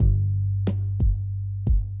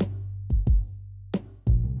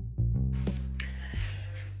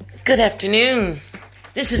Good afternoon.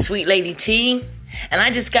 This is Sweet Lady T, and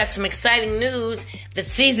I just got some exciting news that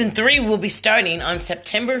season 3 will be starting on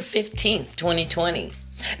September 15th, 2020.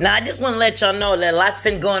 Now, I just want to let y'all know that a lot's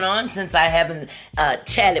been going on since I haven't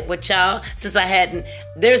chatted with y'all.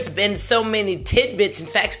 There's been so many tidbits. In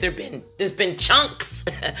fact, there's been chunks.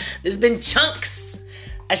 There's been chunks.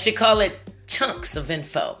 I should call it chunks of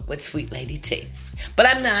info with Sweet Lady T. But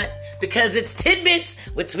I'm not, because it's tidbits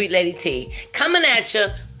with Sweet Lady T. Coming at you,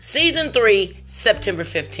 season 3, September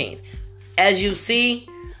 15th. As you see,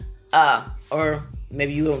 or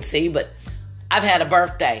maybe you won't see, but I've had a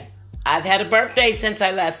birthday. I've had a birthday since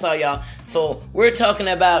I last saw y'all. So we're talking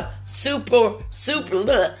about wait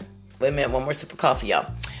a minute, one more sip of coffee,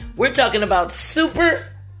 y'all. We're talking about super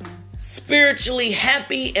spiritually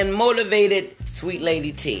happy and motivated Sweet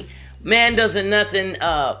Lady T. Man, doesn't nothing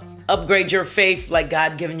upgrade your faith like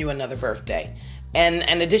God giving you another birthday. And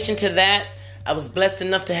in addition to that, I was blessed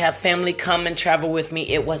enough to have family come and travel with me.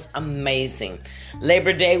 It was amazing.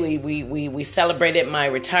 Labor Day, we celebrated my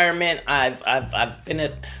retirement. I've been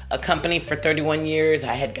at a company for 31 years.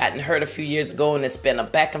 I had gotten hurt a few years ago, and it's been a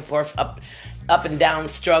back and forth, up and down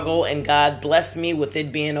struggle, and God blessed me with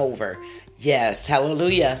it being over. Yes,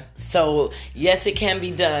 hallelujah. So, yes, it can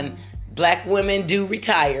be done. Black women do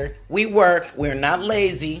retire. We work. We're not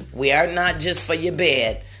lazy. We are not just for your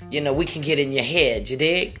bed. We can get in your head. You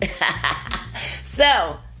dig?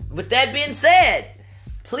 So, with that being said,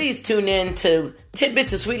 please tune in to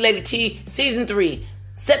Tidbits of Sweet Lady T, Season 3,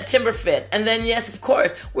 September 5th. And then, yes, of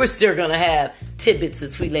course, we're still going to have Tidbits of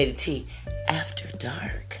Sweet Lady T after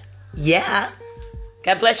dark. Yeah.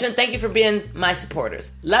 God bless you and thank you for being my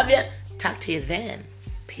supporters. Love you. Talk to you then.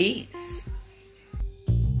 Peace.